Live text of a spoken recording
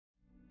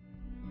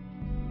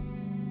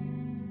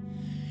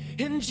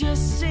and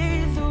just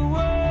say the word.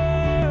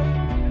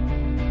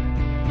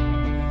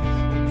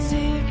 We'll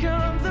take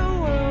on the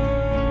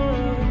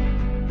world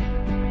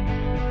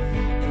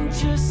and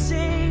just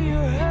say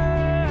you're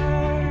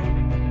hurt.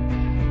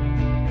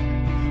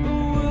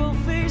 We'll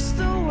face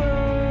the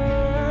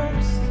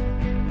worst.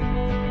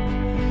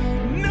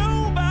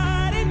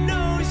 Nobody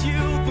knows you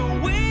the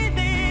way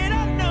that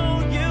I know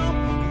you.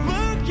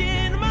 Look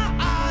in my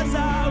eyes,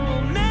 I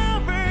will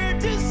never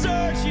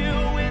desert you,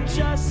 and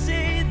just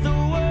say the word.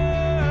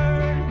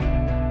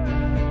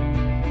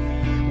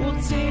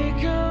 We'll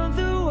take on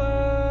the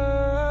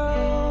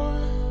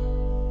world.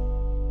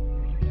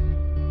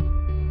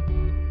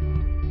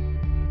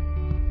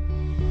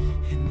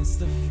 And it's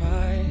the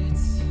fight,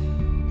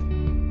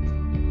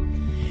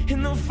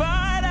 in the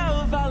fight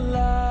of our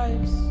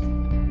lives.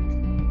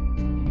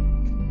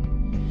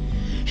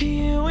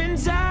 You and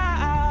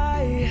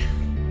I,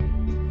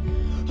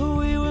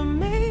 we were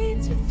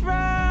made to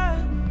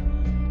thrive.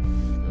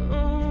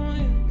 Oh,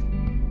 yeah.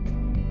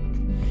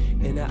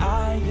 And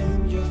I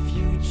am your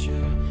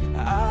future,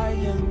 I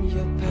am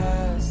your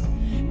past.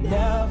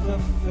 Never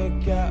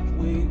forget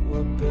we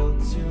were built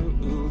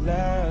to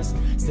last.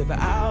 Step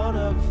out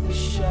of the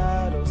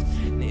shadows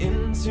and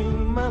into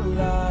my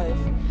life.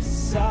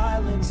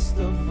 Silence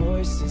the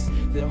voices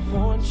that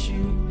haunt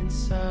you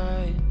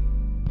inside,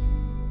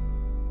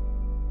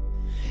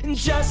 and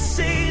just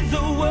say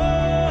the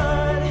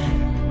word.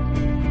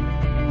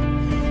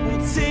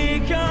 We'll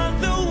take on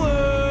the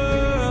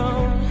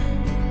world,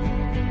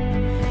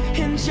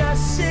 and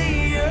just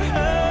say you're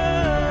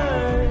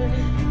hurt.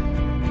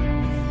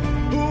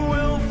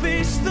 We'll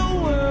face the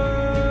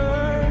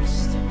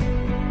worst.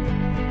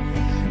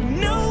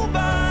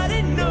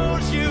 Nobody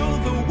knows you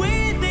the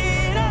way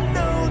that I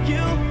know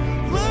you.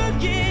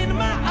 Look in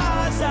my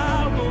eyes,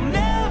 I will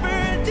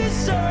never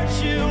desert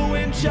you,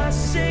 and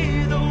just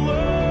say the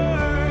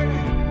word.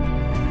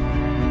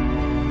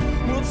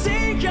 We'll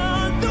take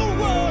on the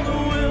world,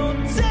 we'll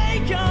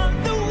take on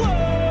the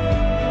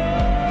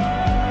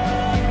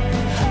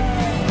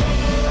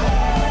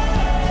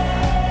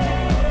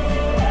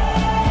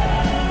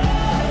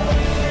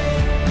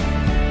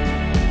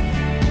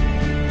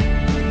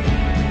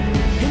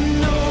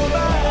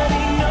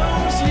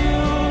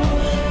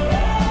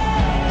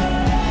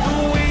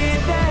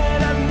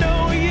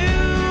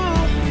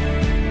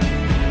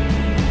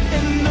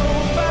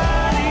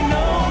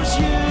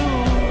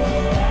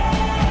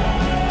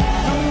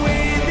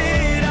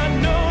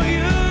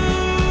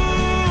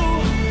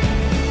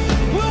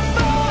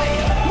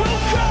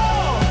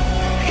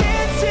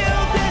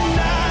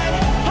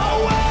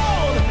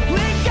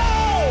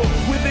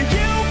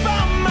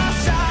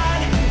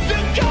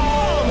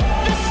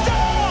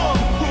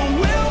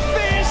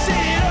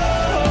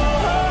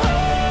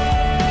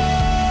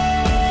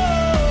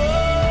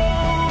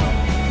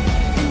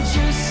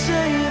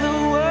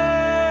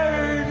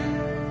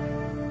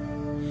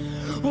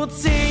we'll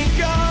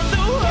take on the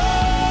world.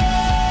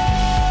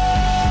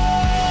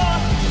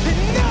 And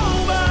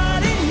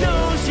nobody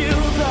knows you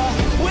the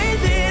way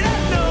that I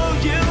know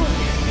you.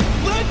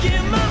 Look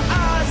in my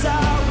eyes, I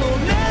will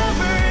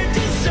never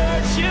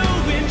desert you,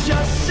 and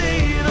just say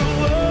the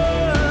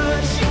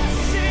word.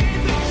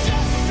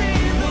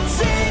 We'll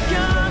take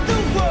on the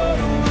world,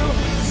 we'll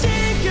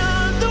take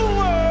on the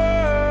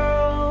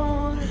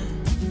world.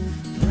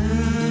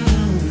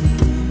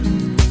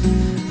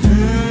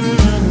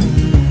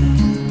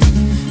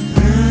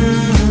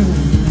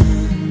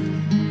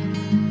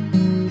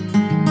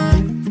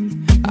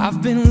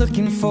 I've been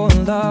looking for a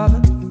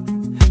lover,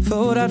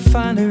 thought I'd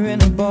find her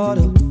in a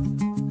bottle.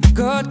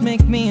 God,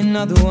 make me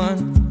another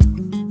one,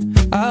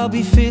 I'll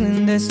be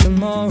feeling this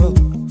tomorrow.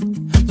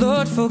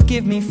 Lord,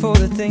 forgive me for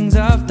the things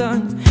I've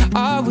done.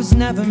 I was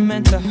never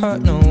meant to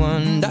hurt no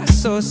one. I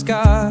saw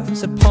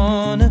scars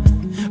upon a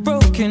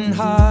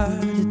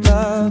broken-hearted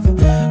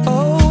lover.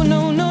 Oh,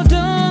 no, no,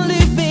 don't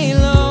leave me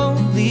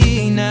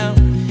lonely now.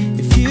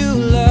 If you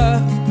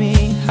love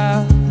me,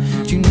 how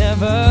would you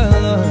never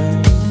learn?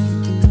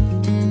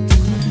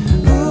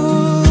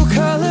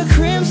 Color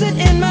crimson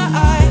in my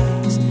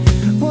eyes,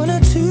 one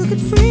or two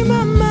could free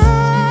my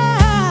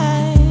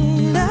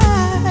mind.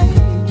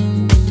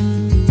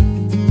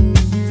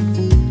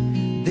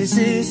 This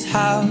is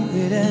how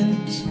it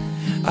ends.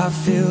 I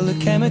feel the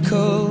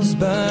chemicals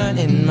burn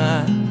in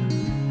my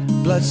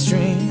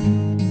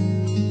bloodstream,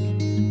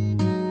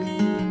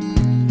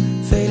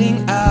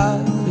 fading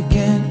out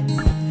again.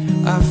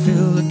 I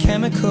feel the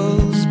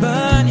chemicals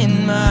burn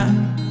in my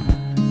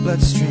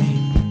bloodstream.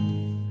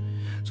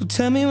 So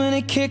tell me when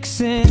it kicks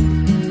in.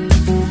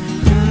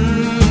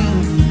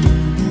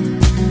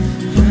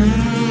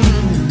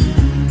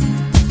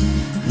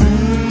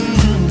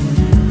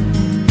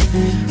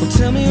 Well,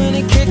 tell me when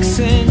it kicks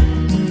in.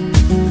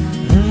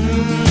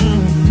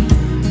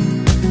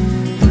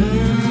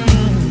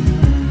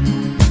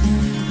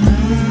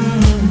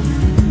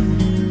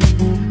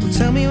 Well,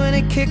 tell me when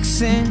it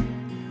kicks in.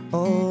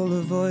 All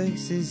the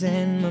voices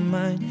in my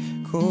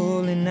mind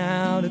calling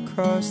out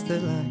across the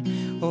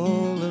line.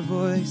 All the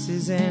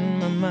voices in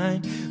my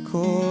mind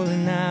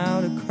calling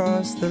out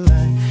across the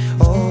line.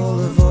 All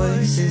the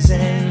voices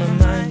in my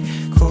mind,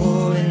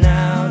 calling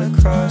out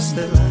across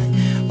the line.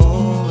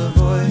 All the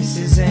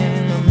voices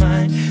in my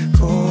mind,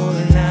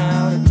 calling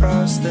out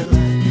across the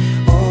line.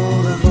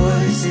 All the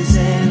voices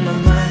in my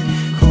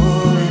mind,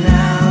 calling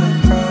out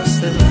across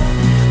the line.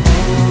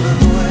 All the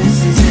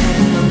voices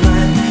in my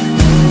mind,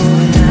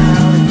 calling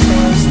out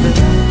across the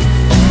line.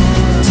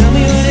 Tell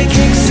me when it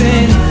kicks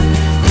in.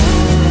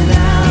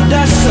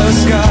 That's so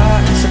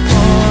scars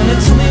upon it.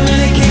 Tell me when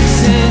it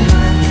kicks in.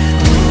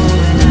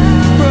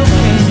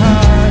 Broken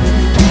heart.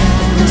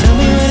 Tell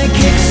me when it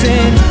kicks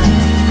in.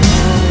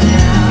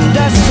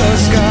 That's so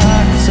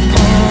scars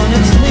upon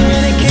it. Tell me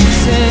when it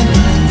kicks in.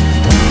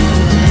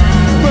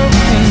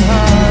 Broken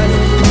heart.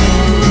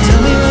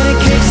 Tell me when it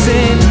kicks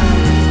in.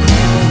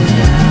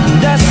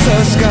 That's so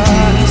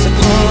scars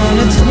upon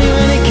it. Tell me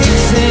when it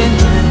kicks in.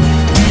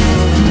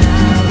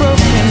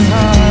 Broken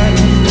heart.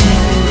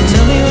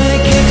 Tell me when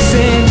it kicks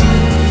in.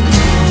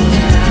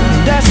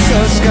 That's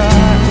so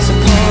scars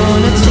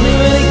upon it. Tell me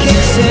when it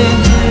kicks in.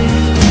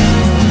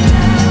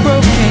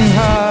 Broken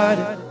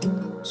hearted.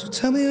 So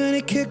tell me when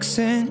it kicks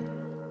in.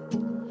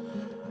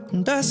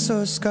 And that's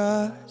so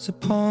scars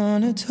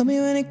upon it. Tell me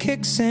when it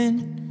kicks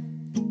in.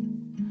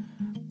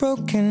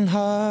 Broken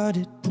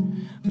hearted.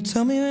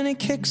 Tell me when it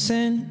kicks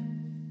in.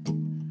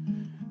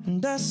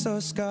 And that's so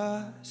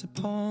scars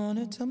upon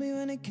it. Tell me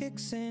when it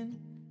kicks in.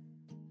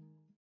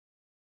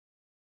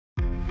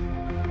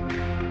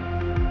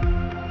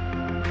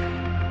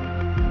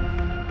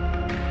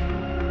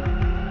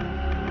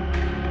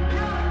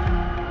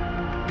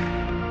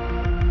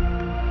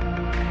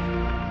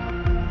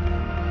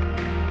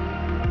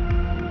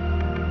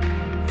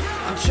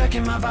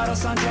 Checking my vital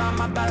signs, drawing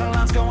my battle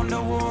lines, going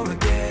to war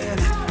again.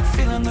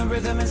 Feeling the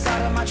rhythm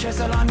inside of my chest,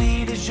 all I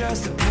need is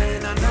just a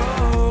pen. I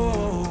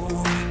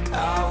know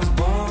I was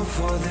born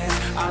for this.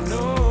 I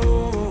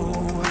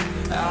know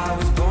I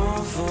was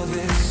born for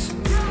this.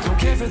 Don't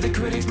care for the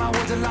critics, my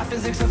words are like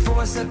physics, a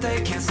force that they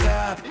can't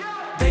stop.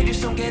 They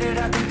just don't get it,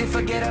 I think they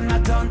forget I'm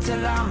not done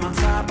till I'm on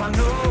top. I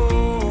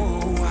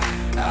know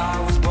I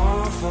was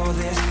born for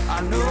this. I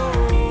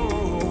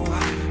know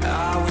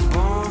I was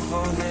born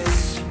for this.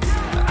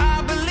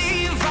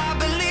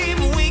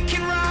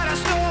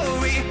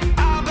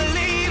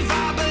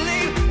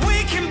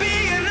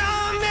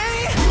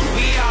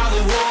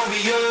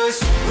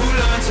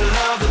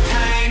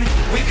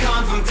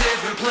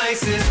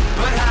 Places,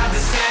 but have the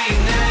same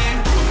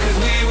name. Cause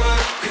we were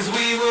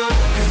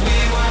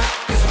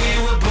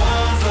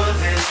born for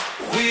this.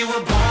 We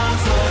were born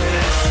for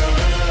this.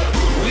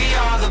 We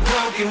are the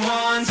broken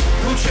ones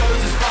who chose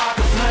to spark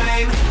a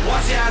flame.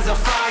 Watch as our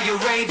fire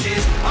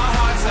rages, our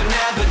hearts are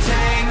never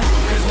tame.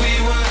 Cause we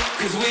were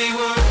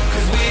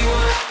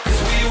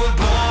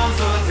born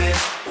for this.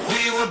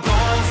 We were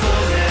born for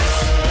this.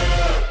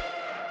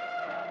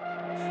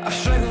 I've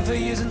struggled for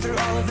years, and through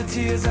all of the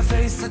tears I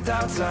faced, the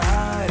doubts I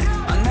hide.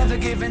 I never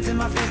gave in to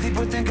my fears deep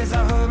within, cause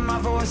I heard my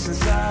voice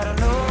inside. I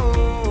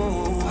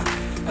know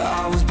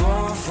I was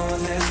born for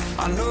this.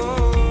 I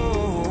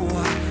know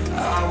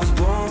I was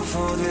born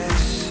for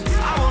this.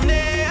 I will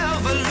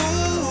never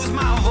lose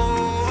my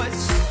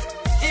voice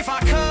if I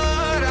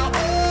cut out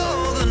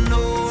all the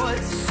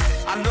noise.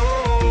 I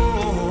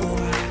know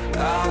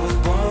I was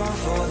born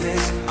for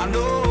this. I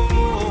know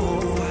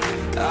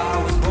I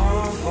was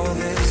born for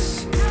this.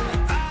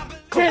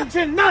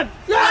 天嫩！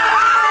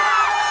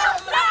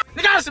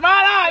你干什么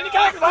呢？你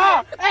干什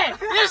么？哎，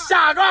你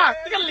傻瓜！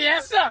你个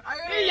脸色！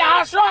你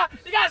牙刷！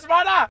你干什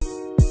么呢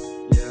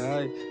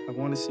Yeah, I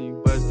wanna see you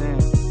bust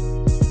down.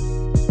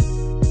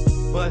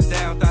 Bust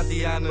down,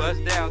 Tatiana.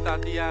 Bust down,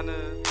 Tatiana.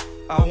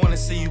 I wanna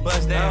see you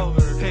bust down.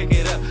 Pick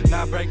it up,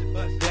 now break it,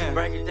 bust down.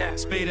 Break it down,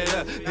 speed it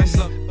up, then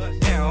slow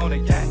it down on the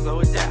gang.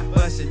 Slow it down,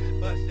 bust it,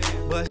 bust it.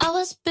 I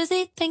was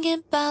busy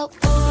thinking about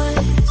boys.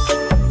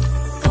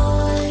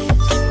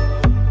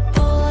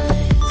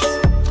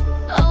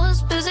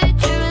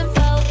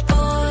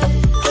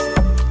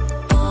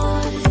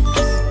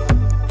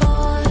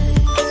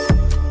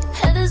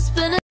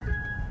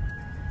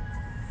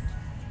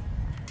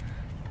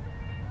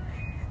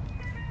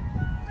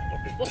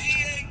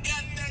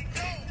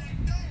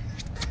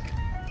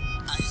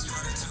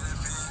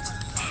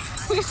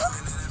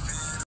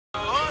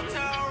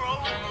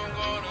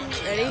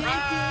 Ready?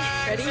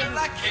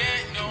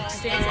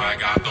 Stand. I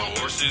got the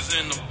horses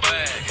in the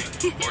bag.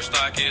 Horse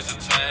stock is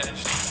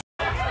attached.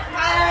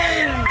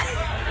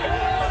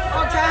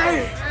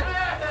 Okay.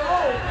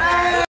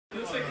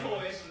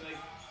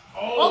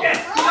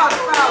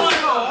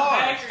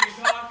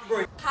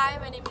 Hi,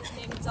 my name is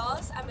Nate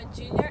Gonzalez. I'm a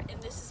junior,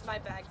 and this is my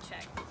bag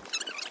check.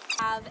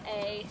 I have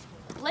a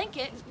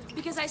blanket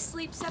because I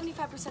sleep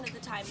 75% of the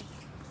time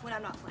when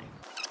I'm not playing.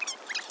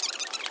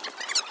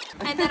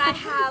 And then I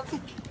have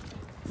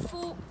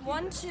 4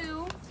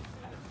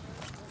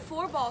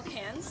 ball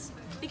cans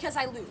because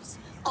I lose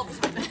all the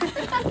time.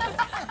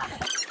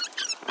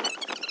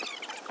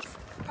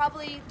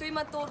 Probably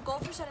 3-month-old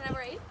goldfish that I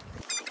never ate.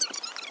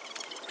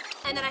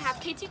 And then I have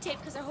KT tape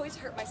because I always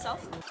hurt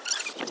myself.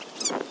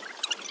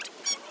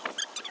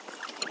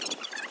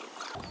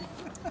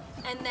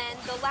 And then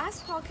the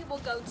last pocket we'll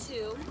go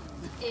to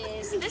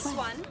is this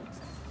one,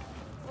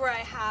 where I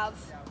have...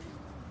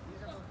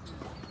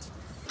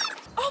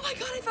 Oh my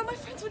god, I found my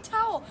Friendswood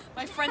towel!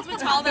 My Friendswood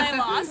towel that I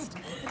lost.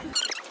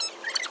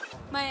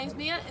 My name's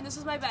Mia, and this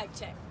is my bag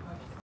check.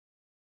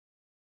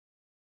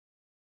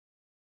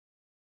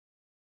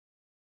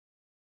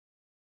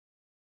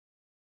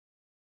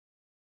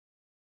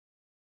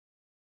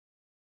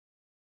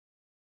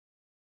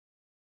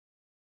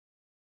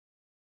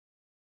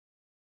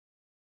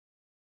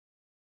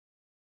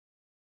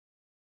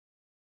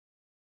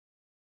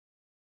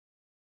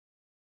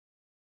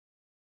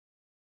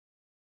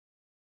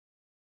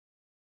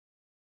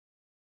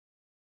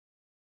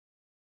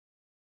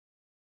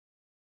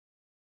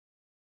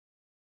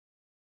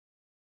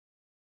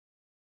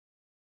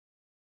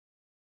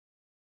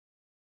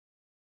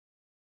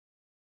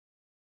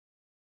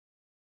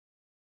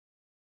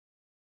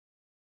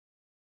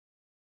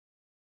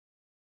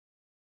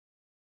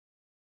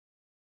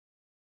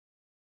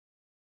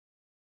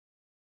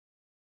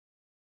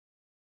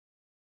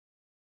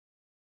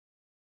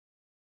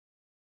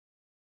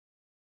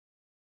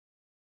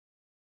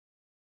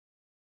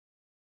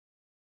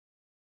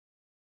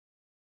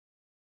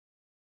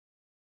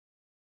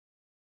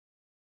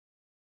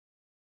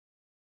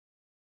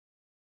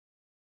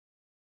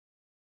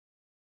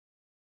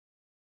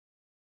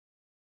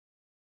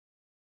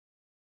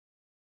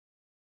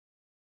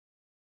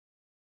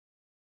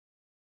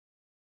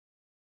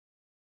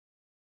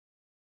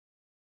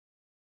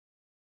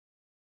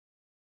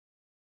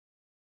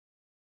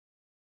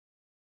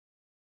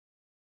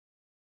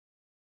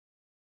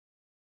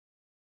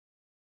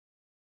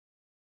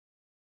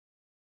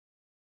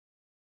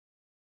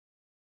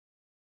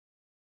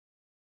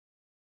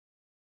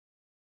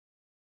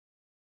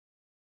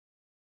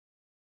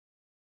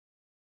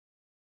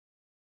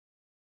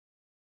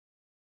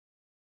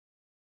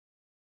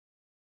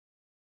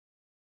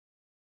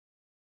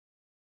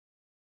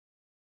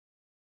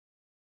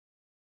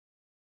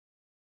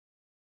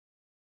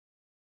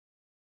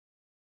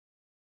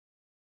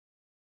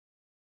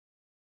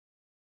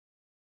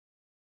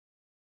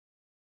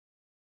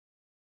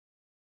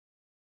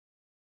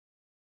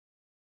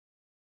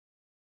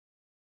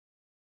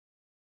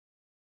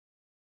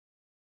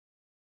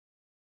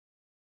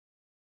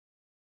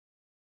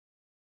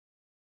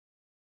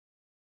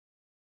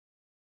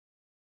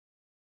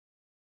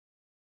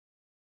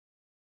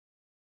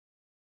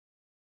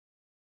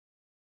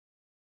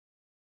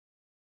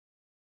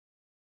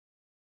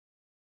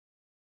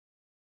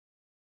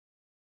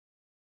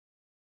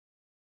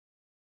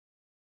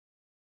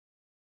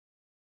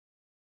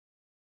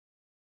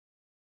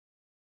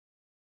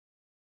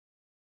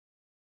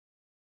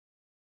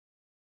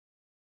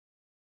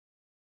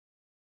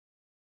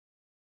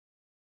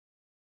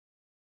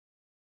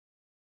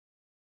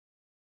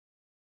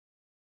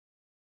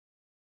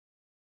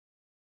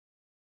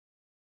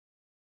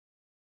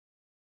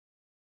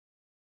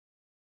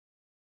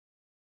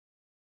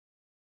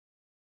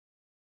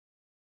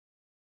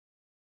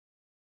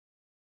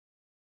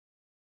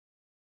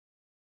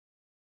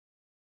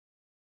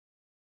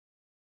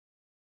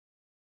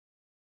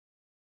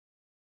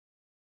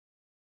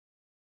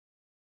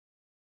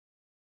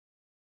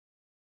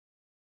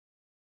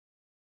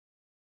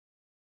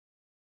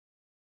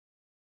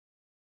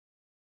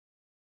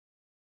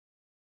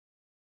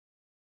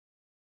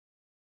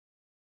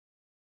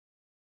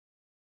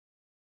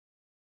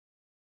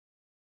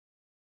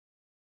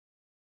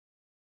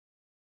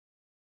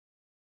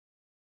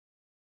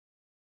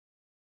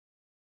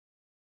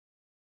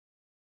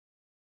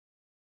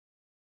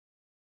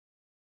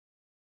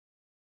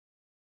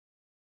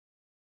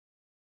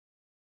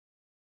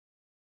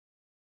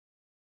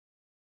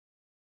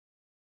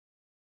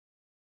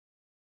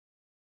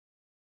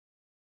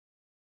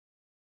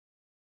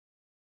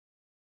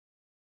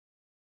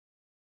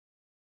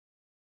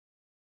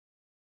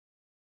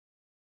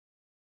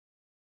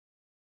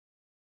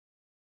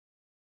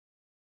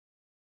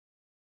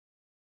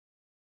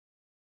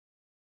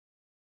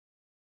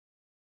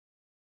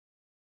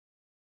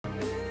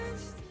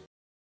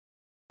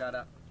 Shout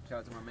out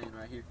to my man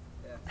right here.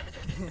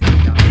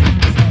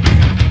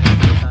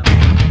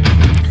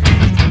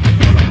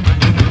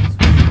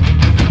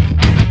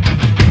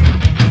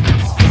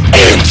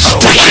 You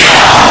follow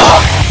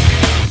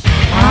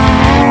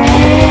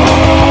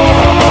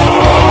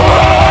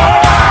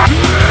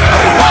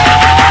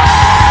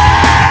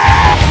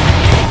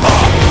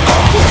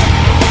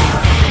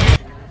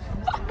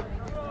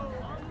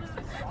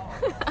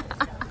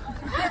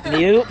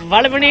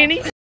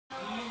me?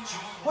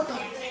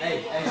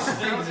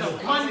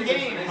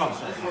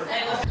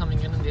 Coming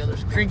in and the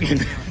other's drinking.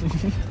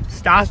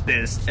 Stop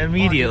this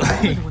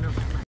immediately.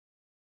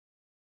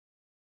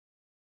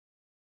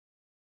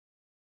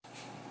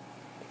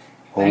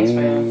 Thanks,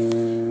 fam.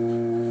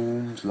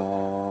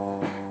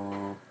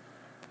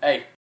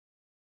 Hey.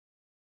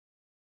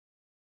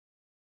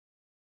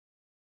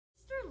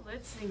 Mr.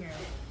 Litzinger,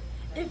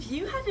 if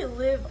you had to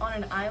live on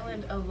an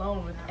island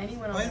alone with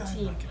anyone on the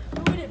team,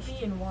 who would it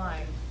be and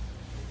why?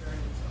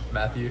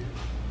 Matthew.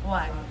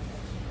 Why?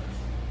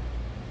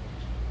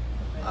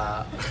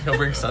 He'll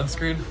bring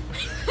sunscreen.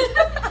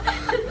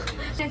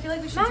 I feel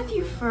like we should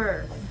Matthew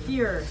Fur.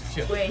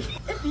 Wait.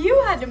 If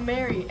you had to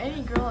marry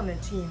any girl on the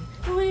team,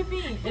 who would it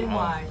be and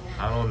why?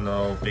 I don't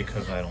know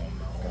because I don't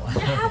know. You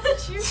have to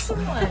choose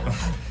someone.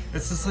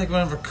 It's just like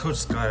whenever Coach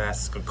Scott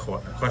asks a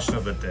question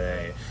of the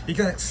day, he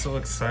got so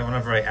excited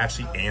whenever I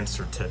actually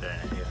answered today.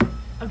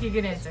 Okay,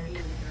 good answer.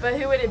 But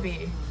who would it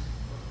be?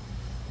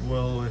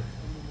 Well,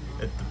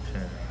 it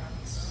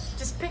depends.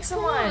 Just pick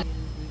someone.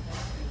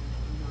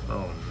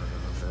 Oh no.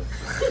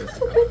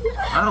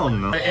 I don't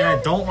know. And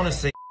I don't want to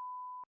say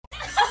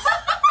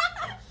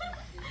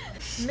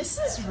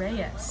Mrs.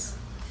 Reyes.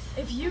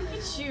 If you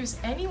could choose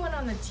anyone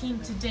on the team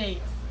to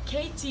date,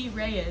 KT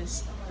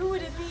Reyes, who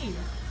would it be?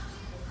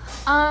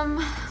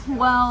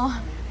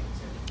 Well,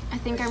 I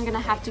think I'm gonna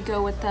have to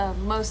go with the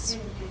most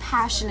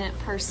passionate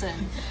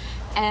person,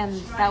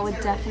 and that would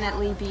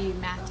definitely be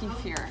Matthew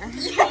Fuhrer.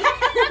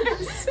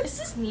 Yes! This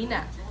is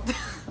Nina.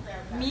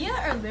 Mia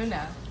or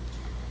Luna?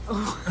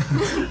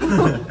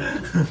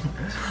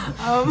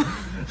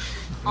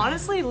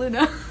 Honestly,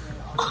 Luna.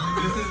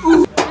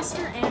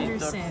 Mr.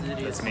 Anderson.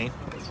 it's me.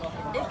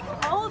 If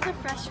all of the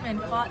freshmen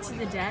fought to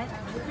the death,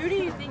 who do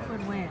you think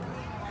would win?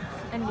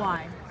 And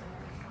why?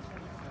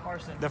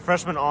 The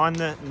freshman on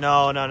the...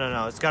 No.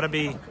 It's got to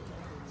be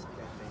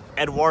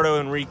Eduardo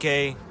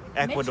Enrique,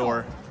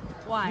 Ecuador. Mitchell.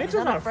 Why?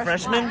 Mitchell's not a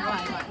freshman.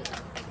 Why?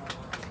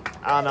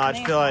 I don't know. I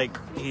just feel like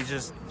he's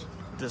just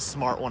the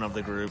smart one of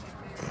the group.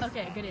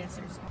 Okay, good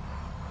answer.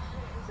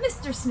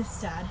 Mr.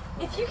 Smithstad,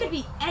 if you could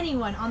be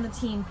anyone on the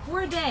team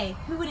for a day,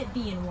 who would it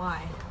be and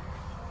why?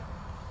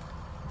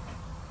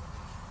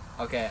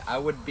 Okay, I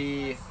would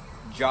be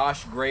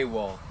Josh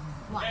Graywolf.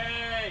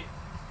 Why?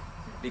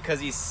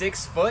 Because he's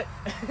 6 foot,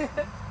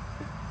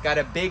 got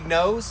a big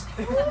nose,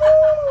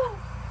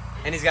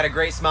 and he's got a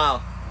great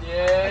smile.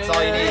 Yeah. That's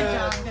all you need.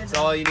 That's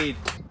all you need.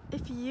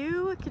 If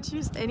you could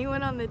choose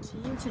anyone on the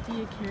team to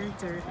be a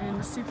character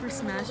in Super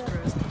Smash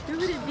Bros., who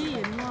would it be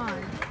and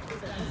why?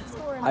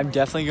 I'm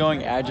definitely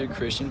going Adric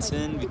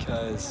Christensen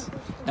because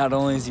not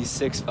only is he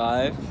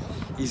 6'5",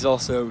 he's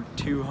also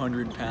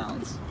 200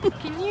 pounds.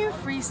 Can you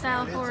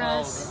freestyle for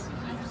us?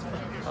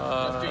 A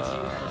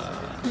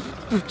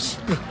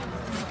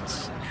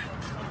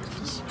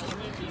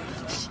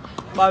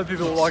lot of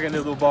people walk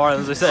into the bar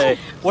and they say,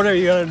 "What are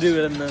you gonna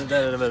do?"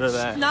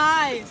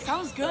 Nice. That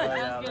was good.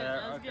 Yeah,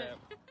 That was good.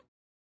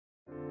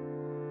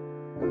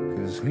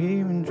 Cause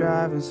we've been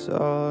driving so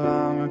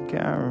long, I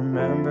can't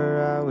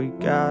remember how we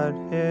got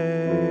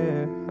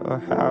here or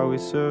how we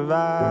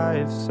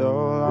survived so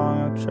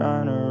long. I'm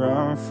trying to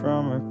run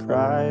from my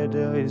pride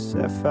till you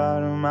step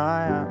out of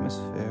my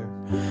atmosphere.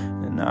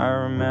 And I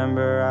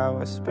remember how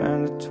I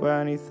spent the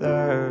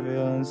 23rd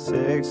feeling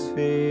 6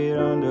 feet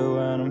under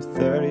when I'm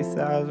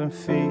 30,000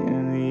 feet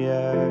in the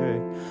air.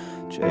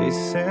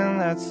 Chasing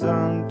that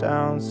sun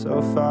down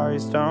so far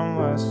east I'm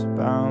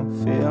westbound,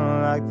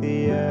 feeling like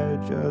the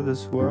edge of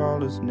this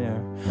world is near.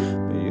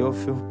 But you'll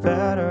feel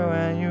better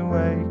when you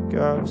wake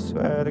up,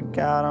 swear to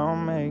God I'll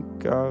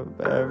make up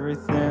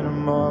everything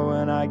and more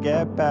when I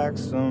get back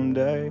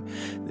someday.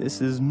 This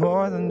is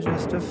more than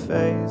just a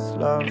phase,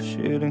 love,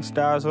 shooting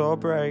stars will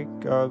break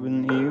up.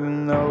 And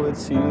even though it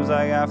seems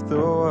like half the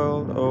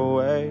world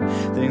away,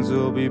 things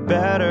will be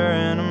better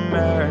in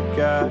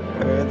America.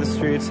 Heard the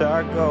streets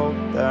are gold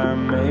there.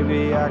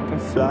 Maybe I can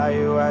fly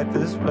you at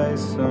this place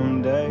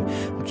someday.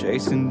 I'm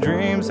chasing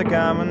dreams like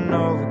I'm a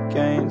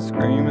Novocaine,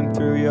 screaming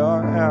through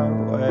your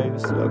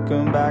airwaves.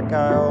 Looking back,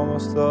 I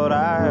almost thought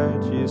I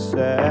heard you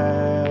say,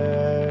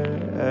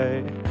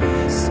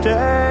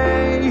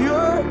 stay,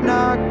 you're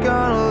not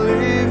gonna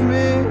leave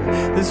me.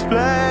 This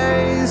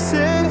place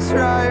is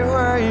right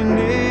where you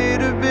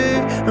need to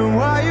be. And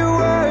why your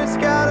words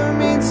gotta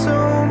mean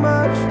so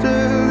much to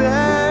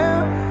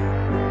them,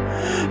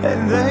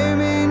 and they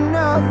mean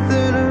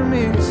nothing to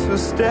me. So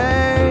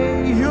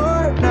stay,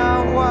 you're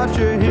not what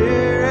you're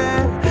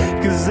hearing,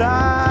 cause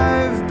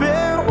I've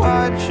been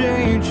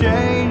watching you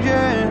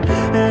changing.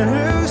 And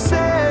who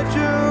said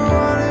you're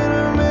one in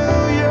a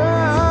million?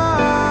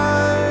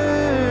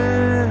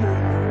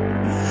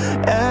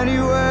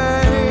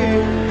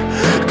 Anyway,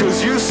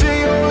 cause you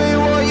see only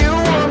what you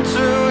want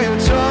to. Your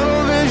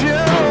tunnel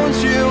vision owns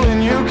you, and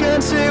you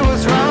can't see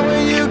what's wrong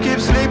when you keep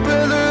sleeping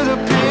through the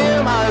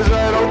PM. Eyes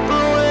wide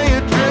open when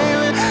you're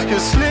dreaming, you're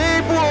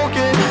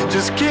sleepwalking.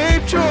 Just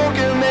keep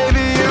talking,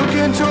 maybe you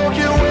can talk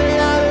your way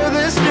out of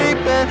this deep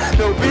end.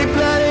 Don't be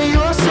planning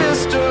your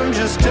system,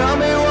 just tell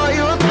me what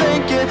you're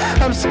thinking.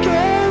 I'm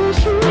scared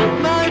you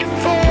might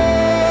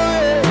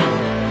fall,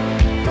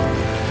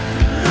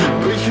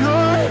 but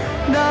you're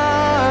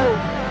not.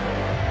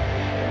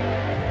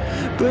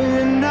 But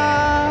you're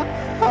not.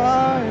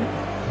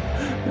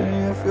 And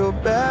you feel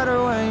better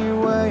when you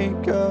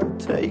wake up,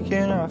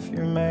 taking off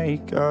your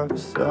makeup.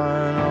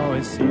 Sun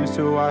always seems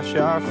to wash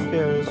our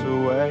fears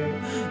away,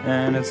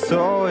 and it's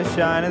always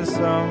shining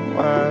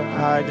somewhere.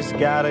 I just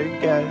gotta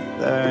get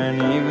there.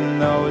 And even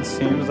though it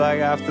seems like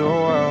half the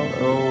world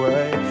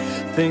away,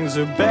 things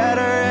are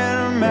better in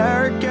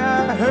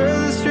America. I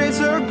heard the streets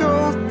are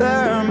gold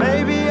there.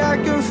 Maybe I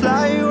can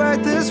fly you out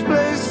rewrite this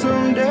place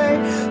someday.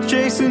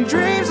 Chasing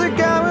dreams like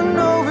I'm an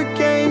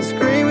Novocaine,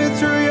 screaming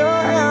through your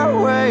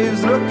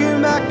airwaves.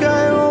 Looking back,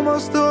 I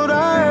almost thought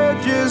I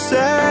heard you say,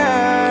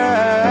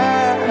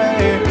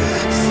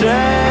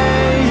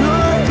 stay,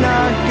 you're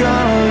not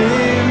gonna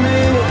leave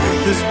me.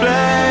 This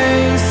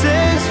place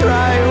is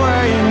right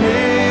where you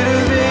need to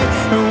be.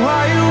 And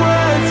why your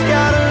words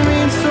gotta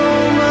mean so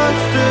much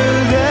to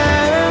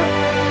them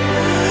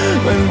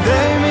when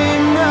they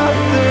mean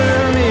nothing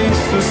to me.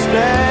 So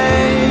stay,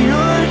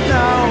 you're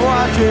not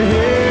what you're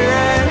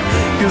hearing,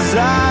 'cause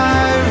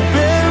I've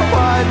been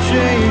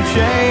watching you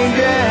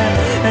changing.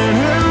 And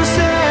who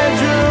said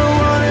you're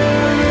one in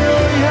a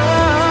million?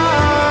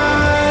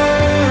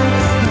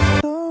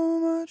 So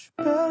much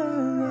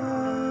better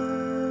now.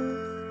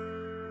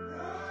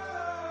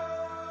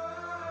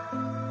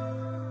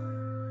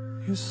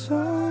 You're so